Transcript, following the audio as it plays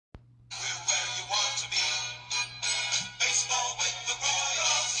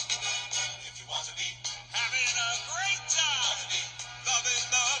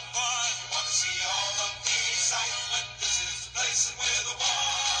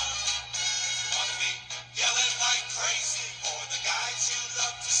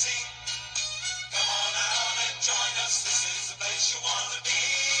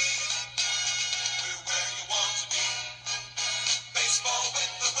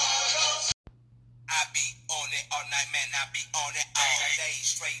night, man, I be on it all day.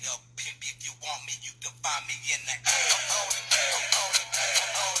 Straight up pimp, if you want me, you can find me in the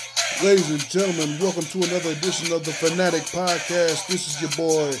Ladies and gentlemen, welcome to another edition of the Fanatic Podcast. This is your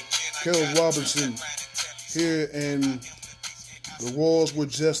boy, Carol Robinson, here, and the Royals were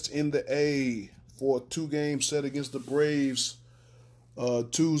just in the A for a two-game set against the Braves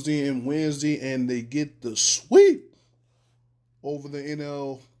Tuesday and Wednesday, and they get the sweep over the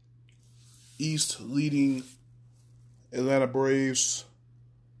NL East leading Atlanta Braves.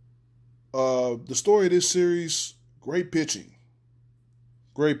 The story of this series, great pitching.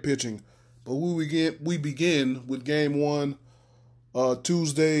 But we begin with game one,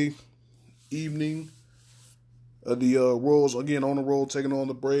 Tuesday evening. The Royals again on the road taking on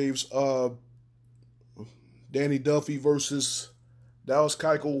the Braves. Danny Duffy versus Dallas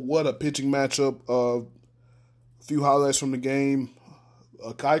Keuchel. What a pitching matchup. A few highlights from the game.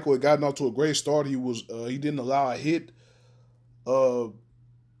 Keuchel had gotten off to a great start. He didn't allow a hit.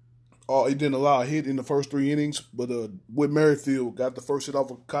 He didn't allow a hit in the first three innings, but Whit Merrifield got the first hit off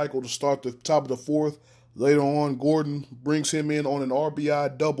of Keuchel to start the top of the fourth. Later on, Gordon brings him in on an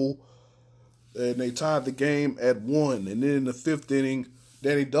RBI double, and they tied the game at 1. And then in the fifth inning,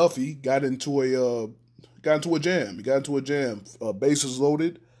 Danny Duffy got into a jam. Bases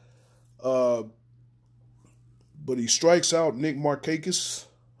loaded, but he strikes out Nick Markakis.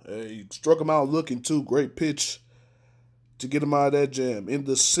 He struck him out looking too. Great pitch to get him out of that jam. In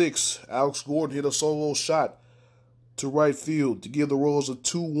the sixth, Alex Gordon hit a solo shot to right field to give the Royals a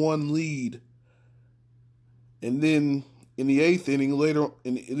 2-1 lead. And then in the eighth inning, as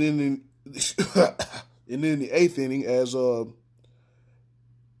the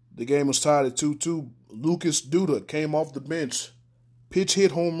game was tied at 2-2, Lucas Duda came off the bench, pitch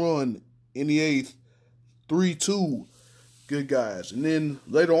hit home run in the eighth, 3-2. Good guys. And then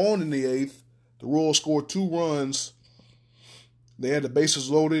later on in the eighth, the Royals scored 2 runs. They had the bases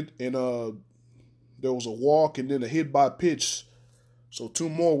loaded, and there was a walk and then a hit by pitch. So 2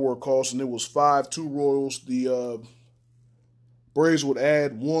 more were called, and it was 5-2 Royals. The Braves would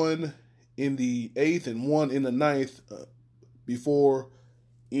add 1 in the eighth and 1 in the ninth before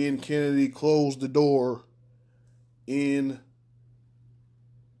Ian Kennedy closed the door in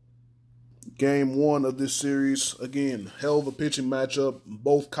game 1 of this series. Again, hell of a pitching matchup.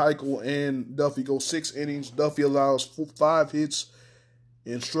 Both Keuchel and Duffy go 6 innings. Duffy allows 5 hits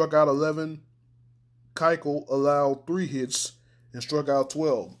and struck out 11. Keuchel allowed 3 hits and struck out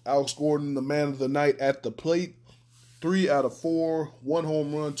 12. Alex Gordon, the man of the night at the plate. 3 out of 4, 1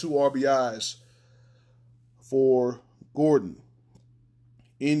 home run, 2 RBIs for Gordon.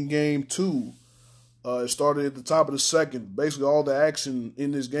 In game 2, it started at the top of the second. Basically, all the action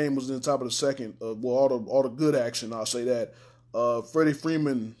in this game was in the top of the second. All the good action, I'll say that. Freddie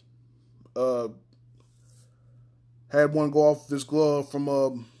Freeman had one go off his glove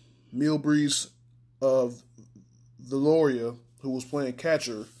from Milbreeze of Viloria, who was playing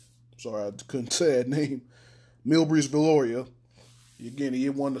catcher. Sorry, I couldn't say that name. Milbreeze Viloria. Again, he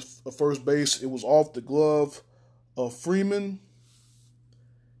hit one to first base. It was off the glove of Freeman.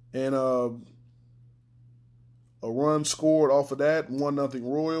 And a run scored off of that, 1-0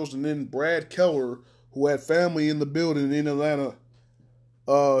 Royals. And then Brad Keller, who had family in the building in Atlanta,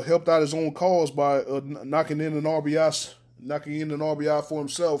 helped out his own cause by knocking in an RBI for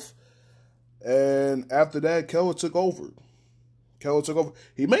himself. And after that, Keller took over.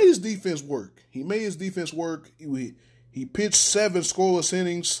 He made his defense work. He pitched 7 scoreless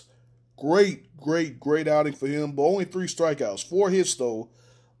innings. Great outing for him. But only 3 strikeouts, 4 hits though.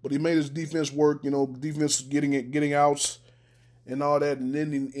 But he made his defense work. Defense getting outs and all that. And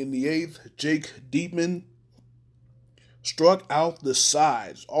then in the 8th, Jake Diekman struck out the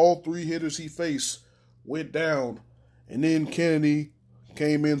sides. All 3 hitters he faced went down. And then Kennedy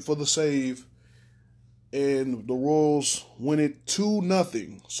came in for the save. And the Royals win it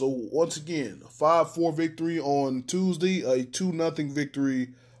 2-0. So once again, a 5-4 victory on Tuesday, a 2-0 victory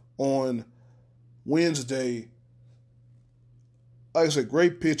on Wednesday. Like I said,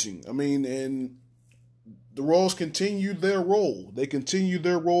 great pitching. And the Royals continued their role. They continued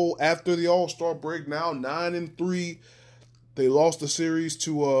their role after the All-Star break. Now 9-3. They lost the series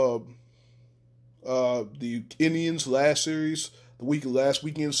to the Indians last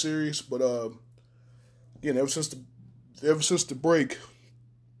weekend series. But again, ever since the break,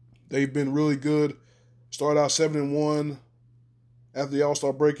 they've been really good. Started out 7-1 after the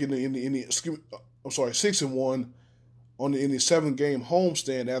All-Star break 6-1 in the 7-game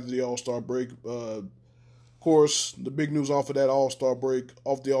homestand after the All-Star break. Of course, the big news off the All-Star break,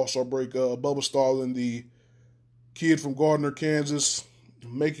 Bubba Starlin, the kid from Gardner, Kansas,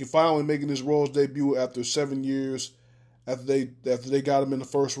 finally making his Royals debut after 7 years after they got him in the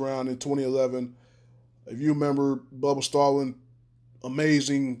first round in 2011. If you remember, Bubba Starlin,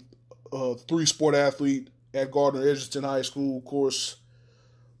 amazing three-sport athlete at Gardner Edgerton High School. Of course,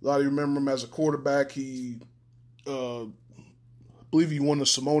 a lot of you remember him as a quarterback. He, I believe he won the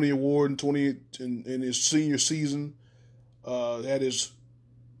Simone Award in his senior season. Had his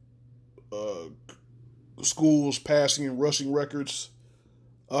school's passing and rushing records.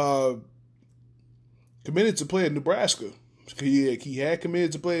 Committed to play at Nebraska. He had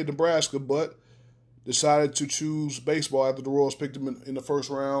committed to play at Nebraska, but decided to choose baseball after the Royals picked him in the first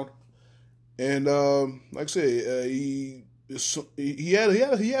round. And like I said, he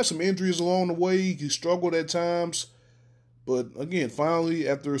had some injuries along the way. He struggled at times, but again, finally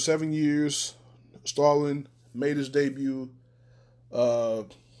after 7 years, Starlin made his debut.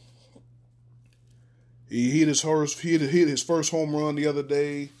 He hit his first home run the other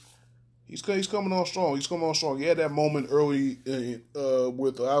day. He's coming on strong. He had that moment early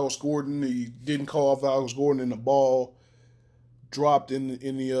with Alex Gordon. He didn't call off Alex Gordon, and the ball dropped in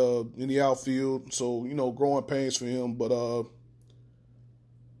the outfield. So growing pains for him. But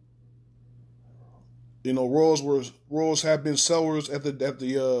Royals have been sellers as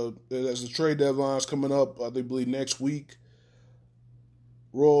the trade deadline's coming up. I believe next week.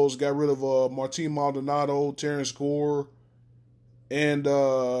 Royals got rid of Martin Maldonado, Terrence Gore. And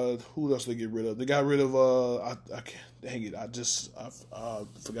who else they get rid of? They got rid of I can't, dang it, I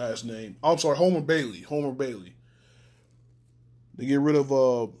forgot his name. I'm sorry, Homer Bailey. They get rid of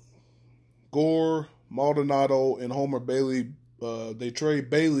Gore, Maldonado, and Homer Bailey. They trade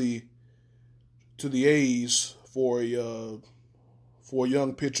Bailey to the A's for a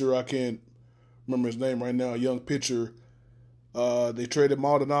young pitcher. I can't remember his name right now. A young pitcher. They traded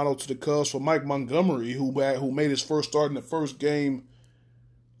Maldonado to the Cubs for Mike Montgomery, who made his first start in the first game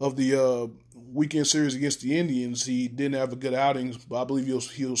of the weekend series against the Indians. He didn't have a good outing, but I believe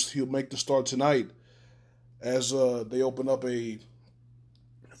he'll make the start tonight as they open up a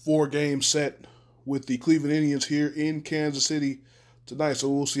 4-game set with the Cleveland Indians here in Kansas City tonight. So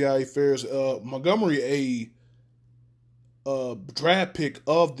we'll see how he fares. Montgomery, a draft pick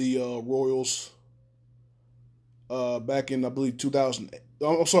of the Royals. Back in, I believe, 2008.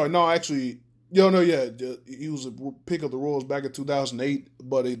 I'm sorry, no, actually, he was a pick of the Royals back in 2008,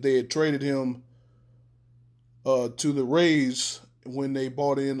 but they had traded him to the Rays when they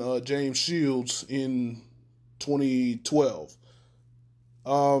bought in James Shields in 2012.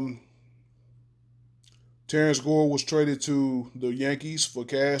 Terrence Gore was traded to the Yankees for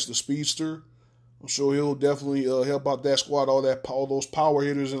Cash, the speedster. I'm sure he'll definitely help out that squad, all those power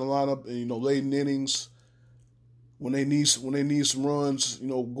hitters in the lineup, and late in innings. When they need some runs,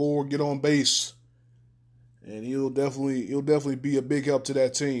 Gore get on base, and he'll definitely be a big help to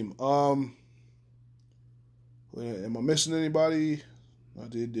that team. Am I missing anybody? I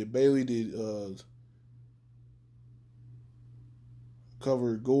did Bailey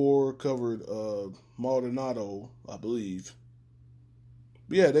covered Gore, covered Maldonado, I believe.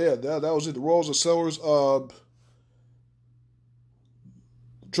 But yeah, that was it. The Royals are sellers.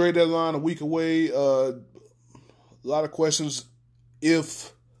 Trade deadline a week away. A lot of questions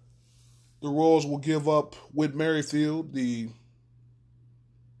if the Royals will give up Whit Merrifield, the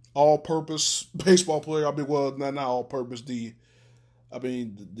all-purpose baseball player. Not all-purpose. The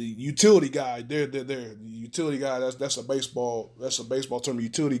utility guy. They're the utility guy. That's a baseball term.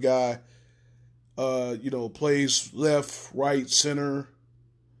 Utility guy. Plays left, right, center,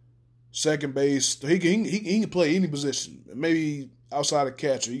 second base. He can play any position. Maybe outside of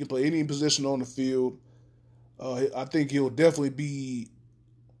catcher, he can play any position on the field. I think he'll definitely be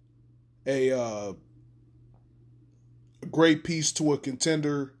a great piece to a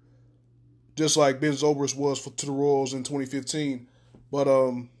contender, just like Ben Zobrist was to the Royals in 2015. But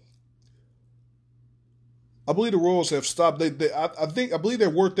I believe the Royals have stopped. I believe they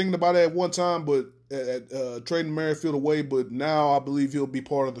were thinking about it at one time, but trading Merrifield away. But now I believe he'll be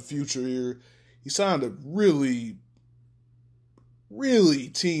part of the future here. He signed a really, really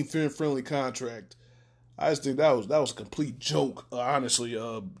team-friendly contract. I just think that was a complete joke, honestly.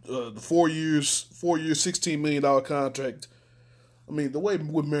 The 4 years, $16 million contract. I mean, the way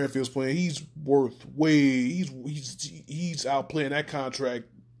Whit Merrifield's playing, he's outplaying that contract.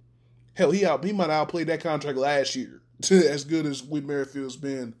 Hell, he might have outplayed that contract last year. As good as Whit Merrifield's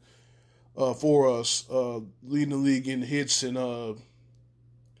been for us, leading the league in hits and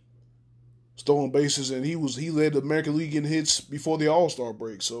stolen bases, and he led the American League in hits before the All-Star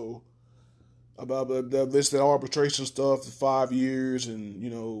break. So about this that arbitration stuff, the 5 years,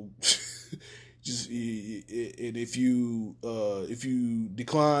 and Just and if you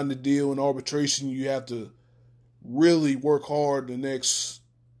decline the deal in arbitration, you have to really work hard the next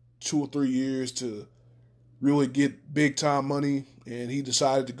 2 or 3 years to really get big time money. And he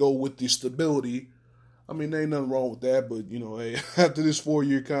decided to go with the stability. I mean, there ain't nothing wrong with that, but hey, after this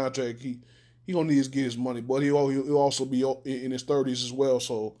 4-year contract, he gonna need to get his money. But he'll also be in his 30s as well,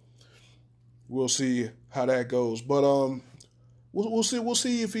 so we'll see how that goes. But we'll see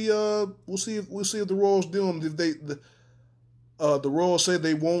if the Royals deal him. If the Royals say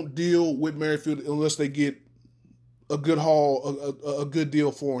they won't deal with Merrifield unless they get a good a good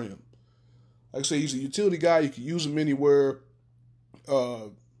deal for him. Like I say, he's a utility guy. You can use him anywhere.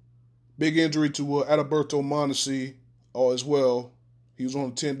 Big injury to Adalberto Mondesi as well. He was on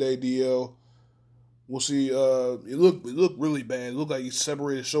a 10-day DL. We'll see. It looked really bad. It looked like he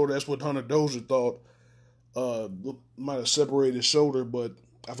separated his shoulder. That's what Hunter Dozier thought. Might have separated his shoulder, but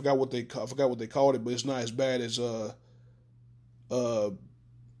I forgot what they called it. But it's not as bad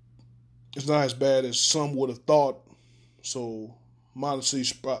as some would have thought. So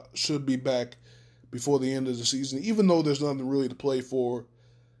Mondesi should be back before the end of the season. Even though there's nothing really to play for,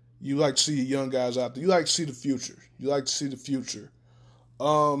 you like to see young guys out there. You like to see the future. You would like to see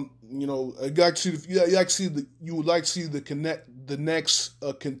the next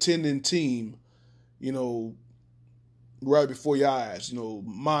contending team, right before your eyes.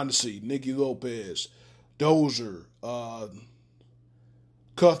 Mondesi, Nicky Lopez, Dozier,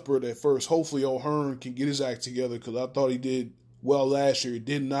 Cuthbert at first. Hopefully O'Hearn can get his act together because I thought he did well last year. He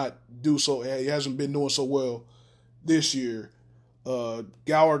did not do so. He hasn't been doing so well this year.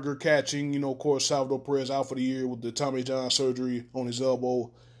 Gallagher catching, of course, Salvador Perez out for the year with the Tommy John surgery on his elbow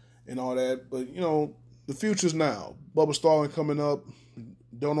and all that. But, the future's now. Bubba Starling coming up.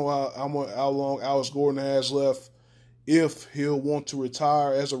 Don't know how long Alex Gordon has left. If he'll want to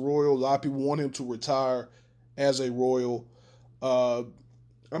retire as a Royal. A lot of people want him to retire as a Royal.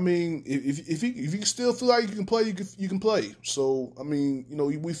 I mean, if you still feel like you can play, you can play. So, I mean,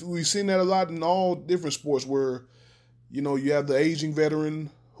 we've seen that a lot in all different sports where, you have the aging veteran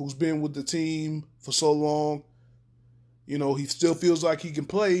who's been with the team for so long. He still feels like he can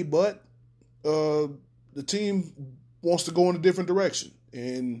play, but the team wants to go in a different direction.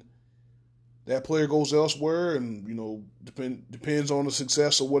 And that player goes elsewhere and, depends on the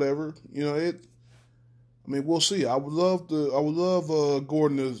success or whatever. We'll see. I would love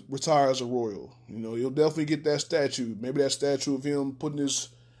Gordon to retire as a Royal. He'll definitely get that statue. Maybe that statue of him putting his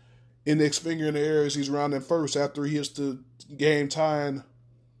index finger in the air as he's rounding first after he hits the game-tying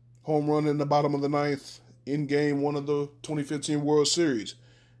home run in the bottom of the ninth in Game 1 of the 2015 World Series.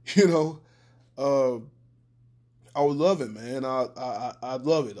 I would love it, man. I'd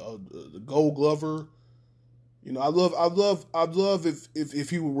love it. The Gold Glover. I'd love if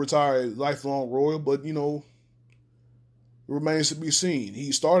he would retire a lifelong Royal, but it remains to be seen.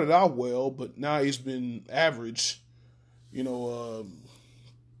 He started out well, but now he's been average. He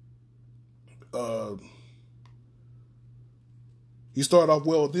started off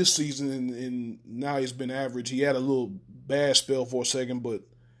well this season, and now he's been average. He had a little bad spell for a second, but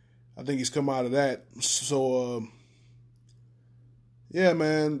I think he's come out of that. So, yeah,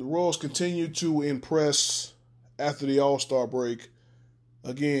 man, the Royals continue to impress after the All-Star break.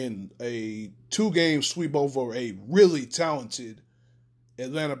 Again, a 2-game sweep over a really talented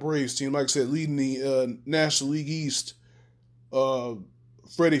Atlanta Braves team. Like I said, leading the National League East,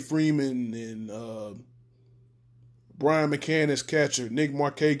 Freddie Freeman and Brian McCann as catcher, Nick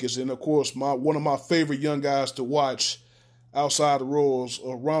Markakis, and, of course, one of my favorite young guys to watch outside the Royals,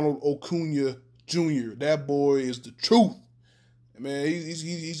 Ronald Acuna Jr. That boy is the truth. Man,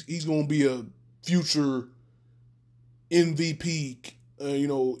 he's going to be a future MVP.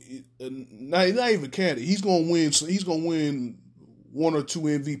 Not even candidate. He's going to win. So he's going to win 1 or 2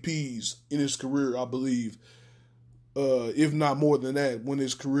 MVPs in his career, I believe. If not more than that, when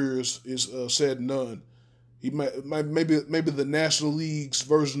his career is said and done. He maybe the National League's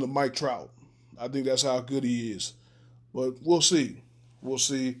version of Mike Trout. I think that's how good he is. But we'll see.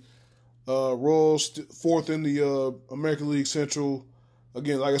 Royals 4th in the American League Central.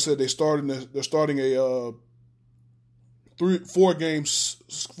 Again, like I said, they're starting a 4-game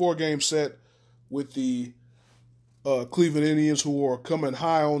set with the Cleveland Indians, who are coming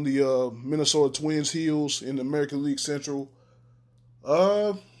high on the Minnesota Twins' heels in the American League Central.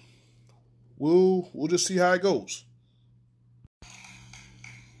 We'll just see how it goes.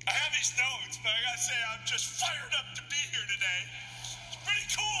 I have these notes, but I gotta say I'm just fired up to be here today. It's pretty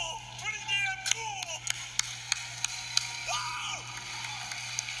cool, pretty damn cool. Woo!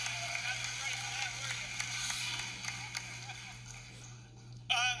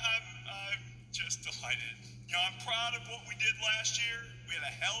 I'm last year. We had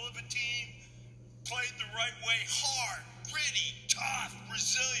a hell of a team. Played the right way, hard, gritty, tough,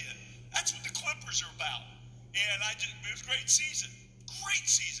 resilient. That's what the Clippers are about. And it was a great season. Great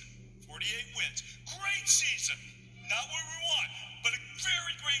season. 48 wins. Great season. Not what we want, but a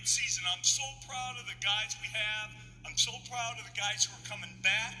very great season. I'm so proud of the guys we have. I'm so proud of the guys who are coming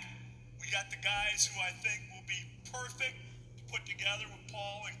back. We got the guys who I think will be perfect to put together with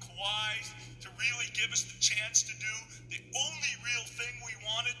Paul and Kawhi to really give us the chance to do the only real thing we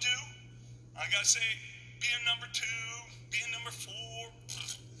want to do. I gotta say, being number 2, being number 4,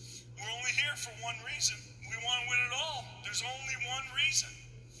 we're only here for one reason. We want to win it all. There's only one reason.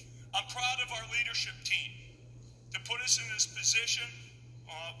 I'm proud of our leadership team to put us in this position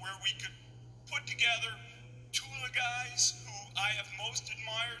where we could put together 2 of the guys who I have most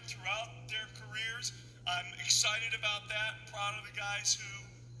admired throughout their careers. I'm excited about that. Proud of the guys who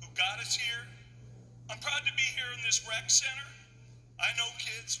got us here. I'm proud to be here in this rec center. I know,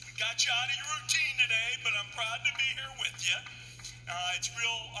 kids, we got you out of your routine today, but I'm proud to be here with you. It's a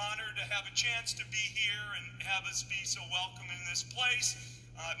real honor to have a chance to be here and have us be so welcome in this place.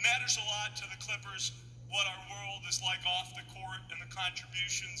 It matters a lot to the Clippers what our world is like off the court and the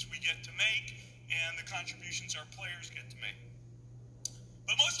contributions we get to make and the contributions our players get to make.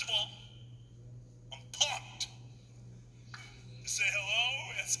 But most of all, I'm pumped to say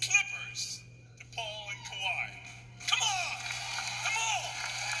hello as Clippers to Paul and Kawhi. Come on! Come on!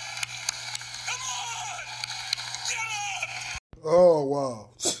 Come on! Get up! Oh,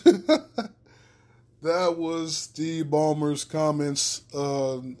 wow. That was Steve Ballmer's comments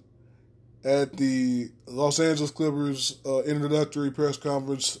at the Los Angeles Clippers introductory press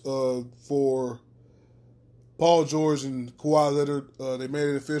conference for Paul George and Kawhi Leonard. They made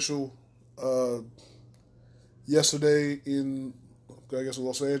it official yesterday in, I guess,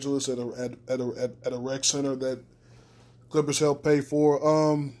 Los Angeles at a rec center that Clippers helped pay for.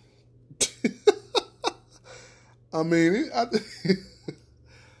 I mean,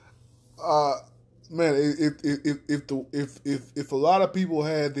 man, if a lot of people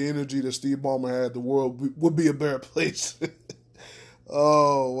had the energy that Steve Ballmer had, the world would be a better place.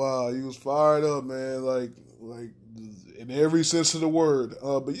 Oh wow, he was fired up, man, like in every sense of the word.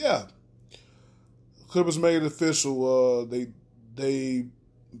 But yeah, Clippers made it official. They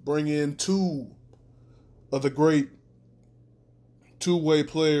bring in 2 of the great two-way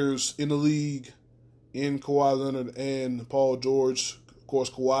players in the league, in Kawhi Leonard and Paul George. Of course,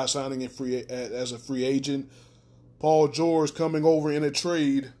 Kawhi signing as a free agent. Paul George coming over in a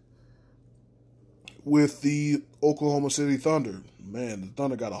trade with the Oklahoma City Thunder. Man, the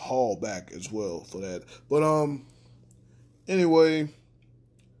Thunder got a haul back as well for that. But anyway,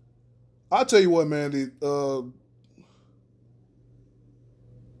 I'll tell you what, man. The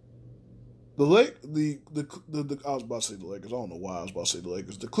I was about to say the Lakers. I don't know why I was about to say the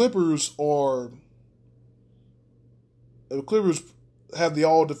Lakers. The Clippers have the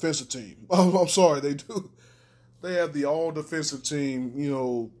all defensive team. I'm sorry, they do. They have the all defensive team. You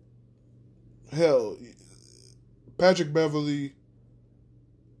know, hell, Patrick Beverley,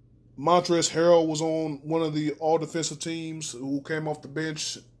 Montrezl Harrell was on one of the all defensive teams who came off the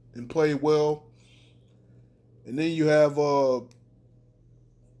bench and played well. And then you have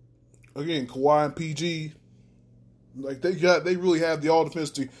again Kawhi and PG. Like they really have the all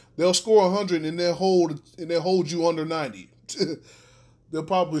defensive team. They'll score 100 and they'll hold you under 90. They'll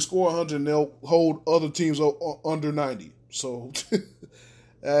probably score 100 and they'll hold other teams under 90. So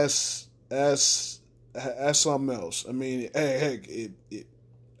that's something else. I mean, heck,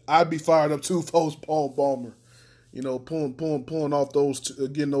 I'd be fired up too if I was Paul Ballmer. You know, pulling off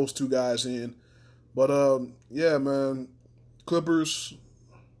getting those 2 guys in. But yeah, man, Clippers.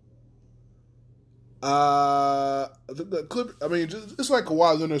 The Clippers. I mean, it's like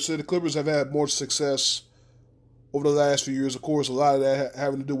Kawhi Leonard said. The Clippers have had more success over the last few years. Of course, a lot of that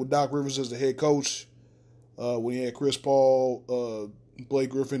having to do with Doc Rivers as the head coach. When he had Chris Paul,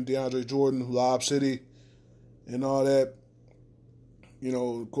 Blake Griffin, DeAndre Jordan, Lob City, and all that. You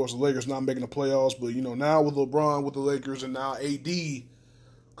know, of course, the Lakers not making the playoffs, but you know, now with LeBron with the Lakers and now AD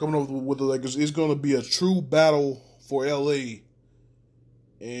coming over with the Lakers, it's going to be a true battle for LA.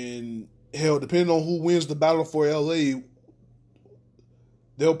 And hell, depending on who wins the battle for LA,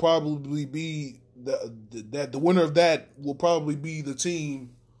 they'll probably be the winner of that will probably be the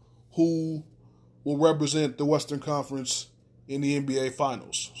team who will represent the Western Conference in the NBA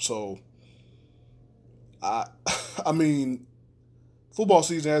Finals. So, I mean, football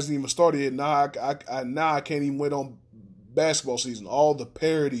season hasn't even started yet. Now I can't even wait on basketball season. All the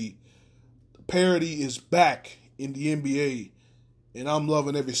parity is back in the NBA, and I'm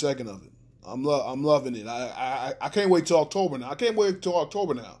loving every second of it. I'm loving it. I can't wait till October now.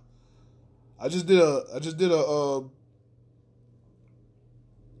 I just did a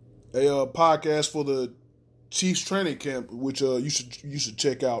podcast for the Chiefs training camp, which you should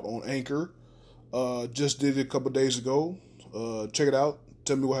check out on Anchor. Just did it a couple days ago. Check it out.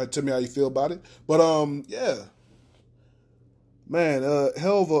 Tell me how you feel about it. But yeah, man, that's a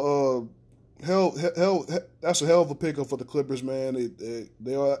hell of a pickup for the Clippers, man.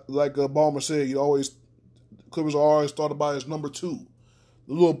 They are, like Ballmer said, Clippers are always thought about as number 2,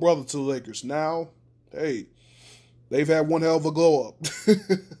 the little brother to the Lakers. Now, hey, they've had one hell of a glow up.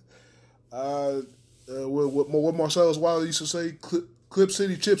 What Marcellus Wiley used to say, Clip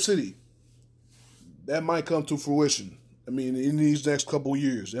City, Chip City. That might come to fruition. I mean, in these next couple of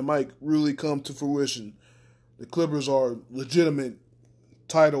years, it might really come to fruition. The Clippers are legitimate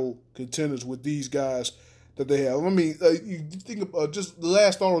title contenders with these guys that they have. I mean, you think of just the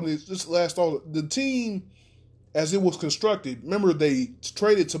last thought on this. Just the last thought. The team, as it was constructed, remember they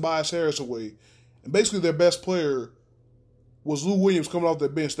traded Tobias Harris away, and basically their best player was Lou Williams coming off their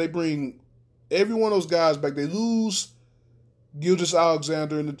bench. They bring every one of those guys back. They lose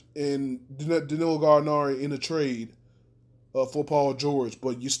Gilgeous-Alexander and Danilo Gallinari in a trade for Paul George,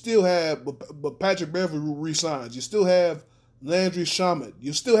 but you still have but Patrick Beverley resigns. You still have Landry Shamet.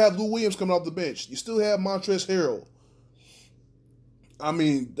 You still have Lou Williams coming off the bench. You still have Montrezl Harrell. I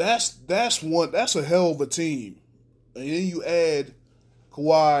mean, that's a hell of a team. And then you add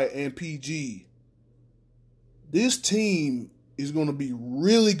Kawhi and PG. This team is going to be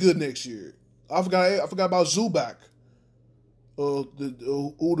really good next year. I forgot about Zubac. Who the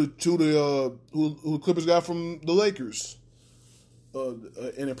Clippers got from the Lakers.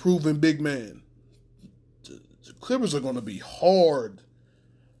 An improving big man. The Clippers are going to be hard.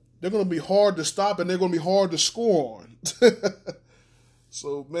 They're going to be hard to stop, and they're going to be hard to score on.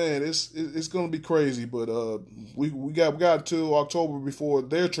 So man, it's going to be crazy. But we got until October before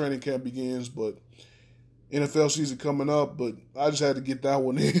their training camp begins. But NFL season coming up. But I just had to get that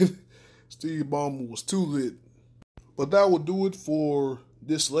one in. Steve Ballmer was too lit. But that will do it for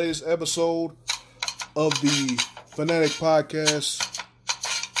this latest episode of the Fanatic Podcast.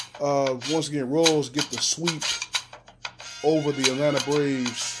 Once again, Royals get the sweep over the Atlanta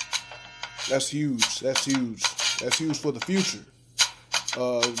Braves. That's huge. That's huge for the future.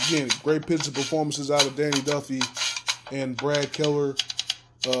 Again, great pitching performances out of Danny Duffy and Brad Keller.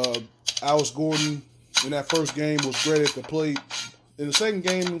 Alex Gordon in that first game was great at the plate. In the second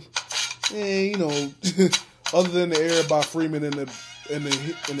game, other than the error by Freeman and the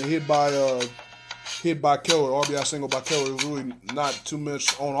hit by Keller, RBI single by Keller, it was really not too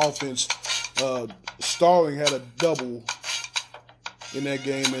much on offense. Starling had a double in that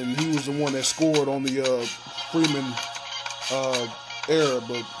game, and he was the one that scored on the Freeman error.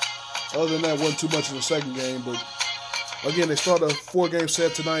 But other than that, wasn't too much in the second game. But again, they start a 4-game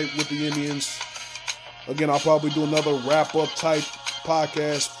set tonight with the Indians. Again, I'll probably do another wrap-up type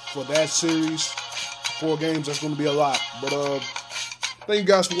podcast for that series. 4 games, that's going to be a lot. But thank you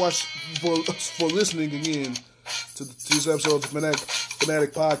guys for listening again to this episode of the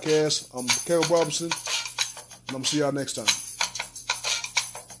Fanatic Podcast. I'm Caleb Robinson, and I'm going to see y'all next time.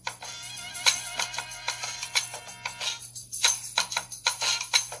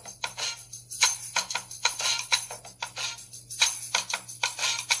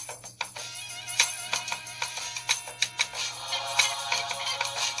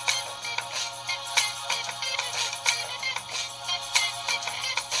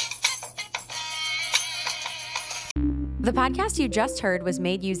 The podcast you just heard was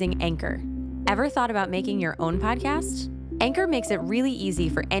made using Anchor. Ever thought about making your own podcast? Anchor makes it really easy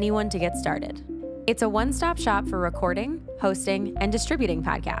for anyone to get started. It's a one-stop shop for recording, hosting, and distributing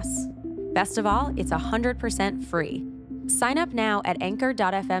podcasts. Best of all, it's 100% free. Sign up now at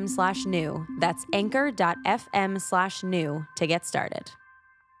anchor.fm/new. That's anchor.fm/new to get started.